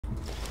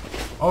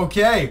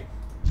Okay.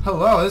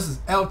 Hello, this is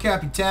El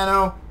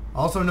Capitano,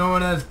 also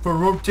known as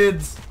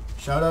Ferrotids.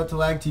 Shout out to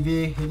Lag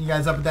TV, hitting you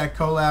guys up with that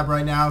collab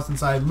right now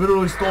since I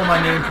literally stole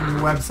my name from your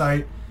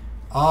website.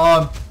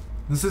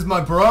 This is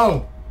my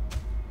bro,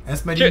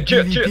 Esmedi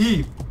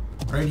PvP,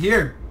 right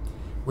here.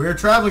 We're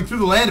traveling through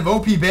the land of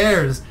OP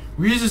Bears.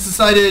 We just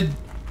decided,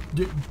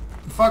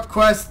 fuck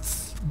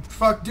quests,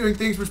 fuck doing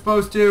things we're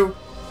supposed to.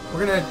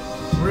 We're gonna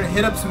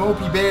hit up some OP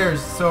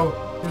Bears. So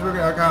here's what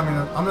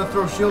I'm gonna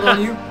throw a shield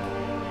on you.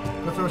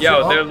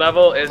 Yo, their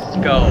level is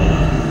skull.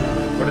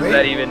 What does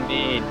that even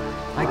mean?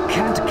 I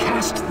can't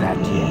cast that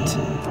yet.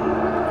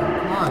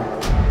 Come on.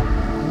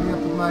 Let me up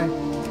with my...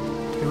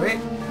 Okay, wait.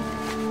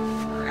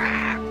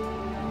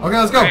 Okay,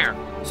 let's go.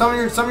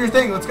 Summon your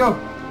thing. Let's go.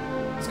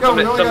 Let's go.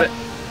 We only got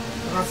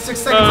about 6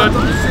 seconds left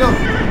on the shield.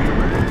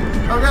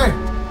 Okay.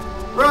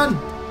 Run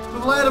to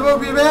the land of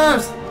OP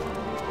Bears.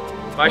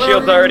 My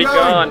shield's already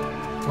gone.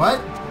 What?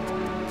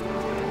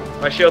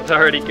 My shield's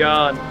already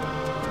gone.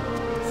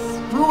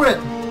 Screw it.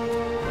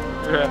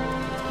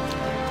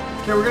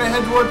 Okay, we're gonna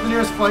head towards the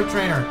nearest flight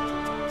trainer.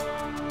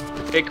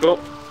 Okay, cool.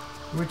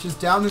 Which is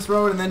down this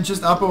road and then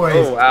just up a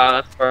ways. Oh wow,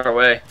 that's far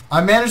away. I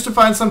managed to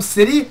find some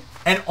city,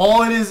 and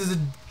all it is a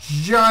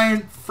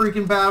giant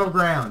freaking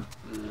battleground.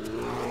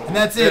 And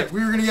that's it.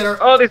 We were gonna get our...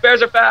 Oh, these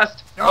bears are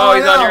fast. Oh,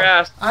 he's on your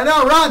ass. I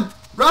know, run!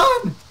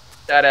 Run!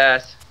 That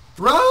ass.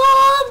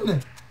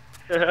 Run!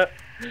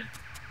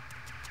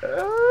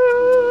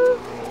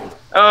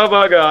 Oh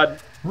my god.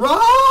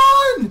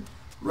 Run!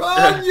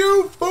 Run,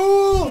 you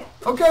fool!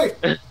 Okay.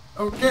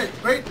 Okay,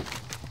 wait. Oh,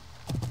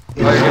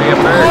 you're gonna get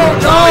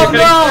burned. Oh,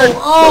 no!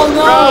 Oh,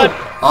 no! Run.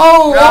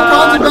 Oh, Run. all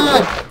kinds of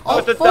bad! Oh,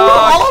 With the fool!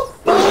 dog. Oh,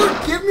 fool!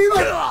 Give me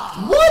my...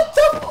 What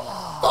the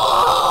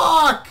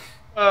fuck?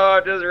 Oh,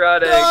 just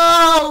running.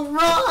 No!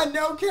 Run!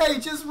 Okay,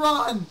 just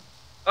run!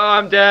 Oh,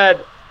 I'm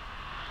dead.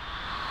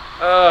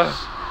 Oh,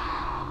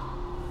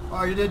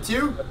 you did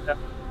too?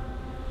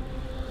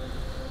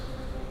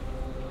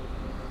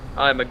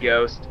 I'm a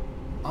ghost.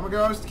 I'm a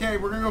ghost. Okay,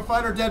 we're gonna go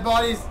find our dead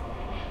bodies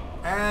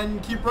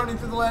and keep running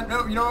through the land.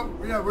 No, you know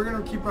what? Yeah, we're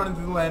gonna keep running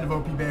through the land of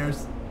OP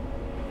Bears.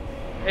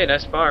 Hey,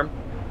 nice farm.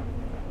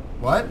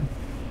 What?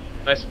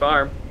 Nice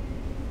farm.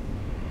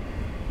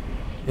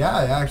 Yeah,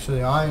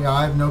 actually,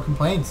 I have no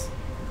complaints.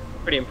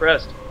 Pretty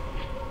impressed.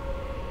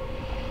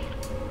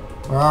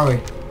 Where are we?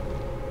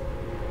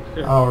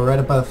 Oh, we're right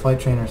up by the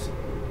flight trainers.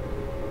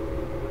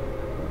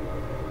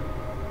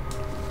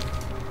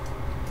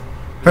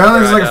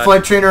 Apparently there's like a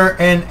flight trainer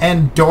in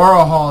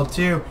Andorra Hall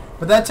too.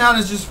 But that town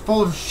is just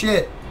full of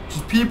shit.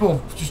 Just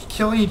people just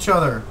killing each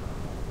other.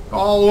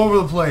 All over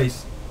the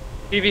place.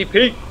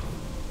 PvP.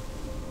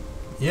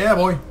 Yeah,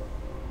 boy.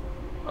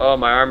 Oh,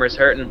 my armor's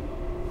hurting.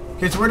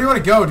 Okay, so where do you want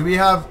to go? Do we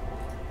have...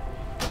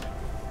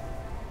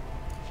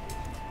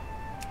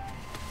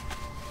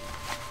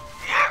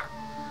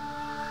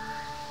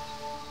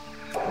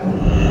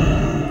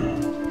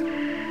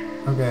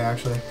 Okay,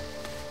 actually.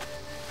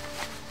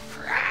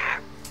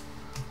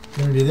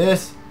 Gonna do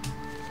this.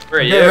 Where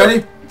are you?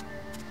 Ready?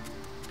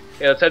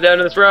 Yeah, let's head down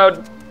to this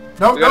road.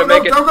 Nope, don't go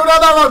down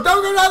that road!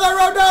 Don't go down that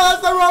road! No,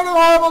 that's the road of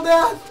horrible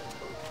death!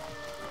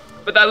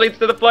 But that leads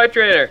to the flight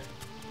trainer.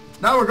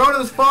 No, we're going to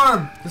this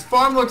farm. This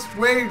farm looks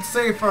way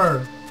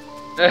safer.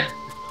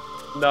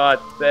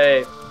 Not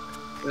safe.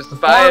 There's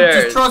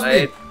spiders. Just trust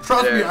me.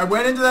 Trust me. I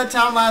went into that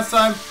town last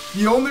time.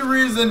 The only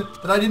reason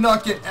that I did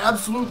not get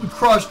absolutely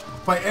crushed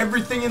by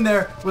everything in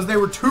there was they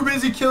were too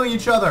busy killing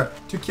each other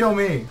to kill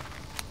me.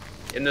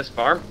 In this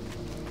farm?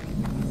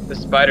 The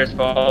spider's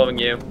following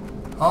you.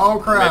 Oh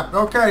crap.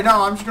 Okay,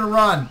 no, I'm just gonna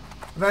run.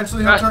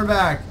 Eventually he'll turn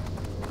back.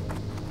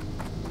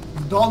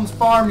 Dalton's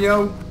farm,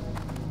 yo.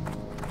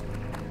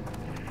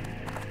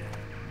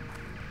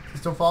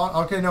 He's still following?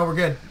 Okay, no, we're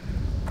good.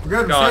 We're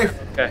good, we're safe.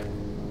 Okay.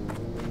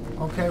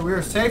 Okay, we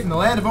are safe in the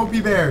land of OP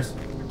Bears.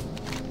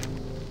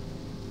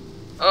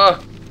 Oh.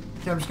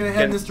 Okay, I'm just gonna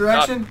head in this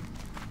direction.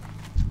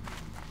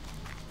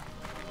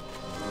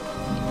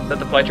 Is that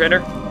the flight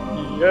trainer?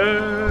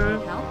 Yeah.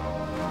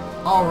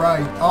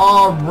 Alright,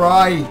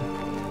 alright.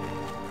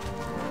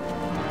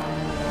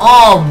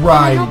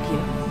 Alright.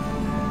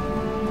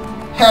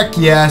 Heck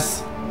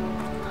yes.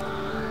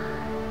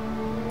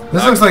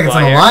 This looks like it's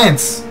an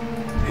alliance.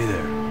 Hey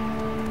there.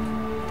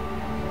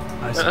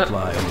 I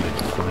supply only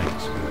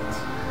flank's goods.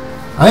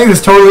 I think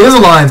this totally is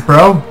alliance,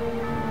 bro.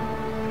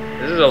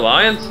 This is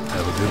Alliance?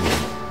 Have a good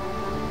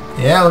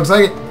one. Yeah, looks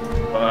like it.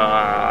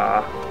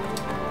 I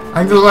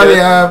think that's why we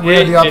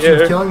have the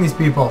option of killing these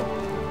people.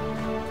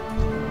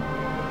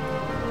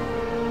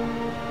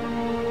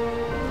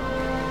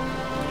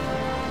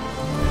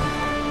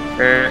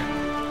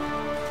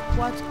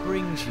 What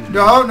brings you?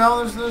 No,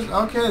 there's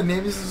okay,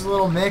 maybe this is a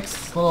little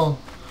mix, little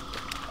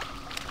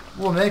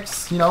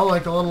mix, you know,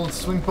 like a little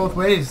swing both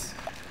ways.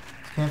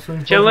 Can't swing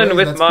both Chilling ways.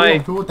 with That's my... cool.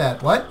 I'm cool with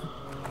that. What?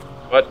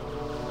 What?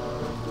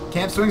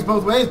 Can't swings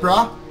both ways,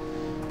 brah.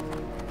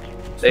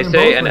 They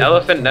say an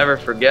elephant never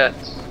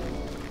forgets.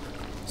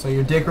 So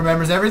your dick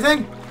remembers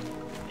everything?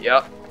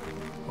 Yep.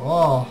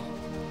 Oh.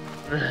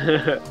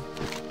 Okay,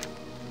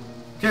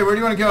 where do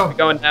you want to go?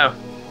 Going now.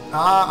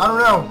 I don't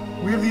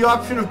know. We have the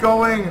option of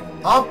going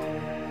up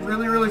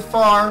really, really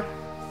far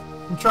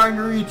and trying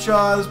to reach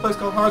this place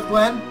called Hearth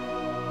Glen.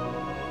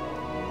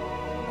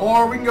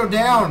 Or we can go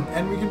down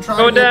and we can try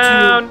to get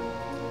down.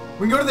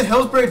 We can go to the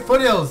Hillsbraid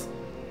Foothills.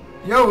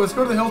 Yo, let's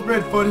go to the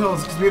Hillsbraid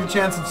Foothills because we have a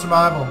chance of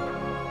survival.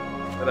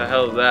 What the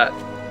hell is that?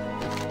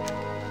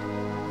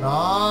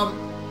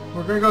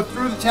 We're gonna go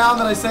through the town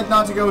that I said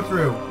not to go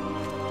through.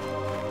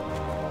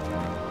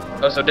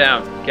 Oh, so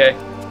down. Okay.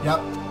 Yep.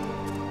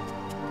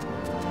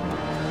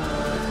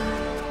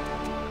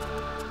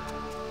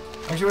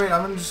 Actually, wait.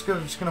 I'm just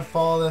gonna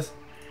follow this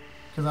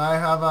because I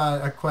have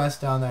a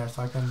quest down there,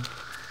 so I can.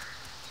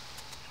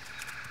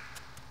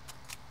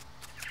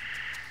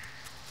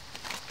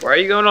 Why are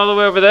you going all the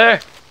way over there?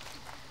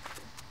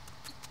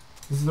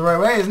 This is the right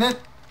way, isn't it?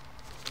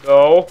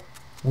 No.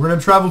 We're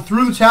gonna travel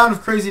through the town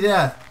of Crazy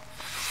Death.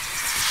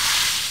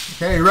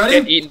 Okay, you ready?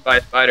 Get eaten by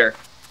a spider.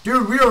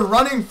 Dude, we are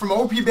running from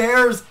OP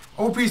bears,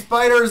 OP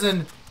spiders,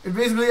 and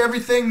basically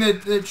everything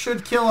that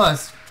should kill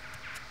us.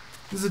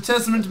 This is a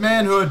testament to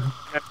manhood.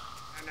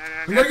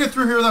 We gotta get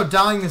through here without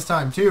dying this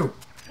time, too.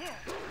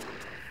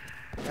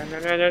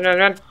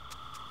 Run.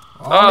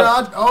 Oh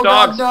god, oh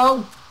dogs. god,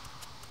 no.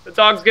 The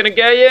dog's gonna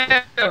get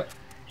you.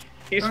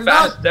 He's No, he's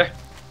faster. Here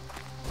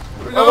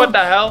we Oh, go. what the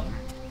hell?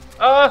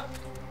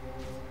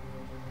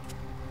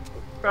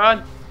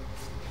 Run.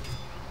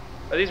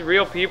 Are these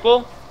real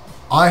people?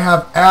 I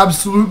have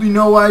absolutely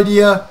no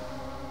idea.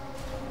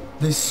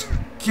 They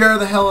scare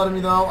the hell out of me,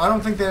 though. I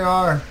don't think they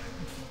are.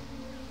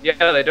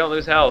 Yeah, they don't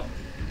lose health.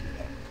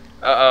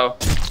 Uh-oh.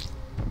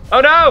 Oh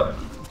no!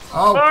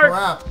 Oh, Mark!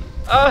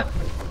 crap.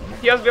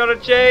 He has me on a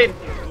chain.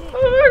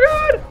 Oh my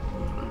god!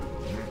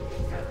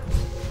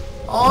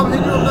 Oh, I'm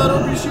hitting you with that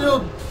OP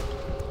shield.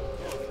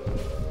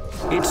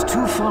 It's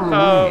too far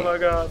Oh away. my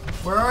god.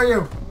 Where are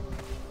you?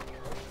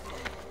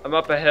 I'm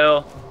up a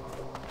hill.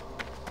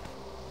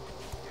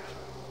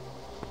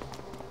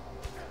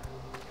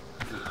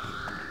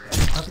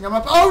 I think I'm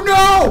up. Oh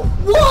no!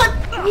 What?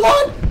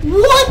 What?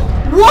 What?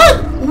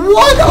 What?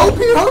 What? OP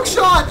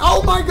hookshot!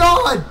 Oh my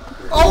god!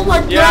 Oh my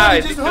god! Yeah, He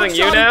is he just killing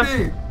you now?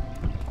 hookshotted me!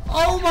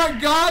 Oh my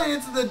god!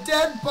 It's the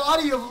dead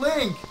body of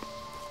Link!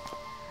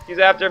 He's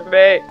after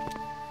me.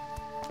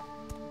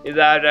 He's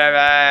after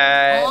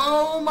me.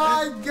 Oh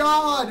my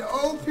god!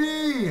 OP!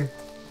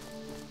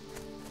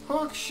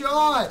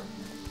 Hookshot!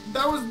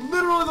 That was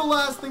literally the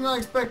last thing I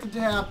expected to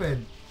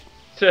happen.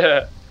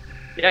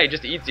 Yeah, he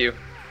just eats you.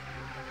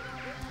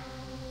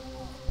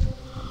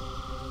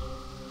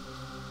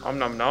 I'm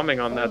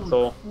nom-nomming on that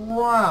soul.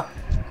 Crap.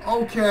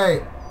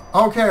 Okay.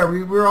 Okay,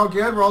 we're all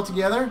good? We're all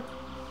together?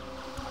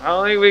 I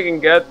don't think we can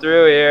get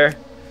through here.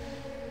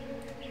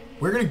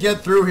 We're gonna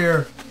get through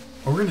here,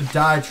 or we're gonna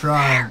die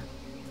trying.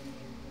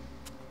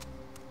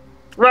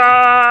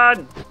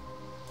 Run!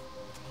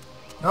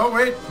 Oh,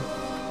 wait.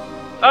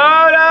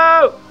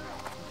 Oh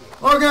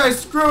no! Okay,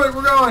 screw it,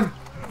 we're going.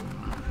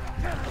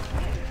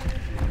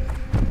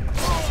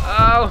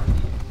 Oh!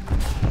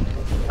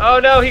 Oh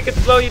no, he could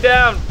slow you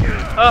down!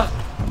 Oh!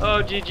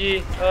 Oh,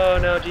 GG. Oh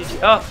no, GG.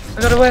 Oh,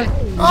 I got away!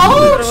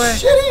 Oh, Get away.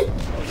 shitty!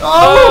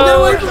 Oh, Oh. get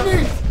away from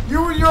me!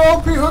 You and your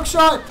OP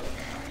hookshot!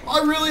 I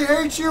really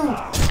hate you!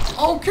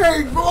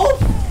 Okay, oh,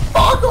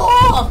 fuck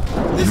off!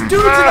 This dude's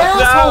an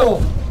No.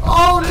 asshole!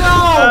 Oh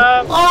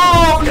no!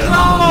 Oh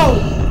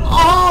no!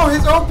 Oh,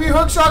 his OP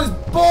hookshot is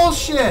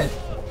bullshit!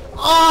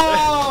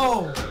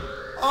 Oh!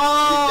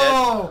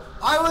 Oh!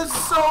 I was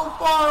so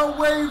far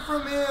away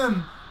from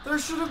him! There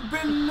should have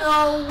been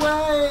no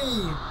way!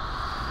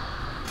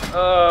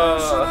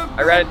 Oh,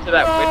 I ran into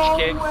that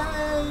witch king.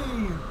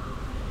 Way.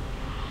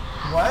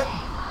 What?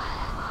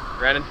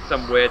 Ran into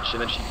some witch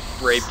and then she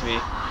raped me.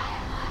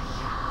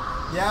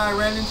 Yeah, I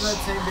ran into that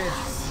same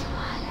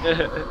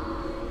bitch.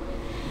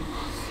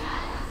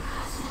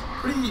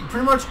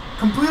 Pretty much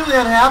completely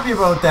unhappy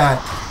about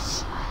that.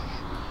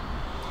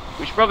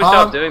 We should probably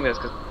stop doing this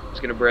because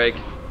it's gonna break.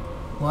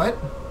 What?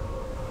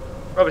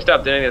 Probably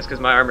stop doing this because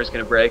my armor's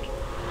gonna break.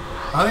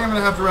 I think I'm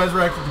gonna have to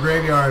resurrect at the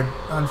graveyard,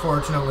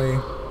 unfortunately.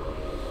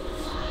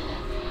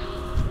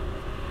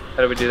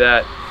 How do we do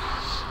that?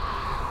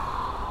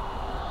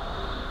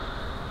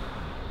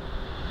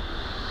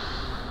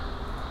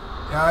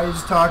 Yeah, you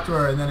just talk to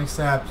her and then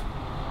accept.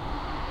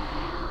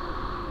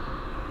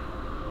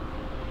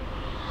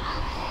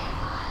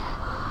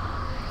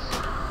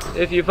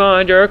 If you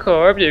find your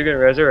corpse, you can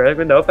resurrect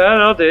with no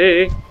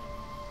penalty.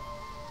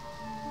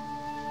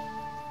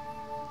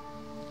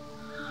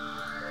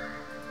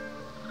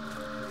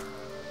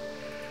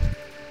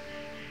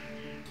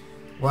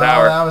 Well,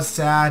 Sour. that was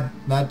sad.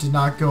 That did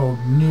not go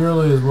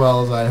nearly as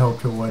well as I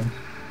hoped it would.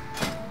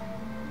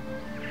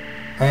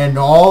 And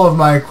all of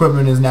my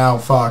equipment is now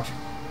fucked.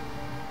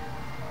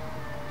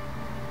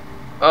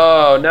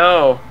 Oh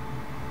no.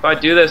 If I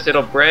do this,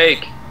 it'll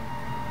break.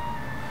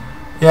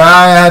 Yeah,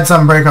 I had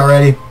some break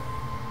already.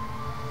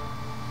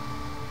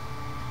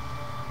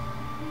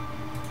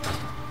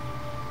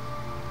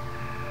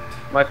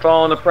 My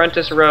fallen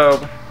apprentice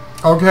robe.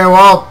 Okay,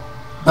 well,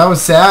 that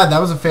was sad. That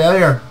was a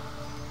failure.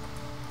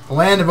 The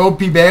land of OP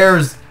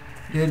bears.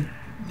 You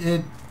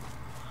it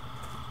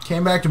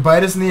came back to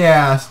bite us in the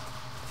ass.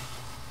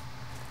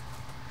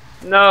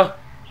 No,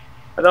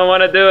 I don't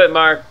want to do it,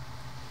 Mark.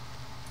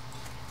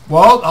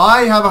 Well,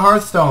 I have a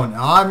Hearthstone.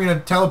 I'm going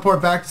to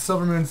teleport back to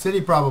Silvermoon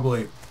City,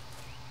 probably.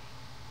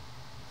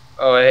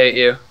 Oh, I hate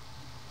you.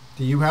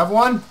 Do you have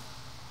one?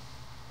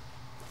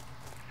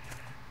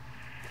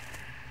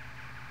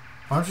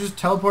 Why don't you just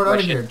teleport out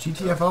of here?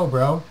 GTFO,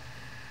 bro.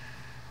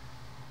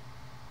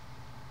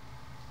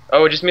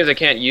 Oh, it just means I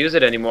can't use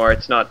it anymore.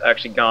 It's not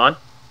actually gone.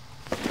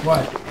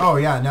 What? Oh,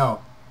 yeah,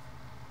 no.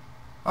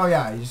 Oh,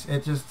 yeah,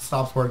 it just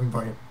stops working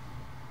for you.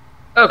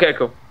 Okay,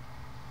 cool.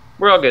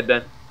 We're all good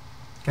then.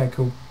 Okay,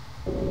 cool.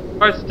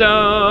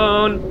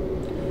 Hearthstone!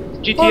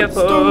 GTFO!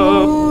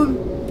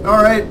 Hearthstone!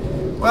 Alright,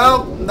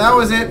 well, that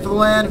was it for the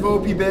land of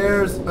OP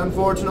Bears,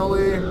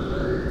 unfortunately.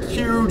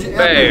 Huge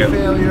epic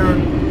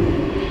failure.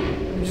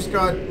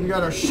 We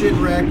got our shit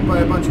wrecked by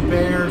a bunch of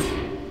bears.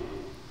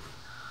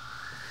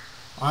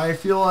 I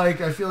feel like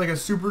a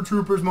Super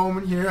Troopers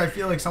moment here. I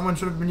feel like someone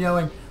should have been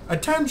yelling,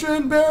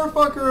 "Attention, bear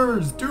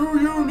fuckers! Do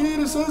you need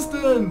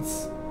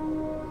assistance?"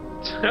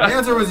 The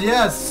answer was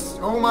yes.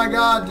 Oh my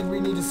god, did we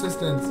need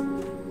assistance?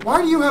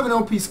 Why do you have an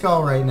OP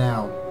skull right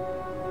now?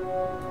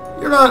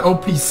 You're not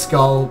OP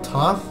skull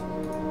tough.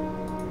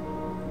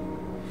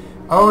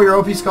 Oh, you're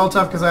OP skull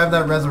tough because I have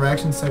that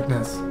resurrection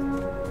sickness.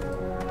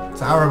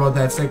 Sour about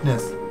that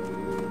sickness.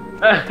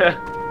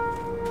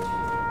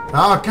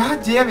 Oh,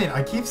 god damn it.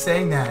 I keep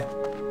saying that.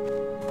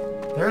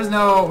 There's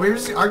no...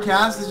 our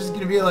cast is just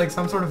going to be like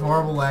some sort of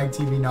horrible lag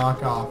TV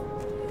knockoff.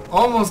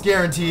 Almost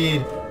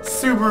guaranteed.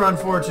 Super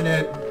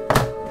unfortunate.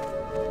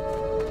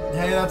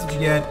 Hey, that's what you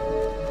get.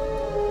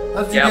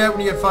 That's what you get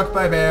when you get fucked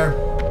by a bear.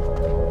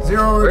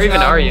 Zero Where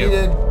even are you?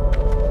 needed.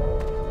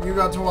 You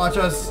got to watch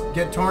us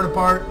get torn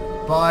apart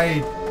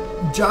by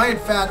giant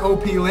fat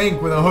OP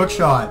Link with a hook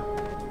shot.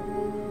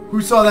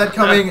 Who saw that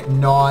coming?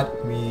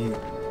 Not me.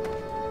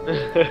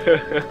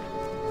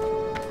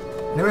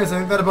 Anyways, I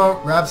think that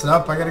about wraps it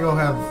up. I gotta go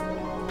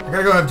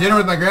have dinner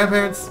with my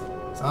grandparents.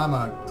 So I'm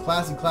a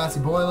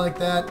classy boy like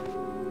that.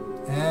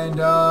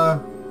 And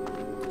I'll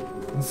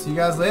see you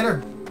guys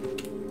later.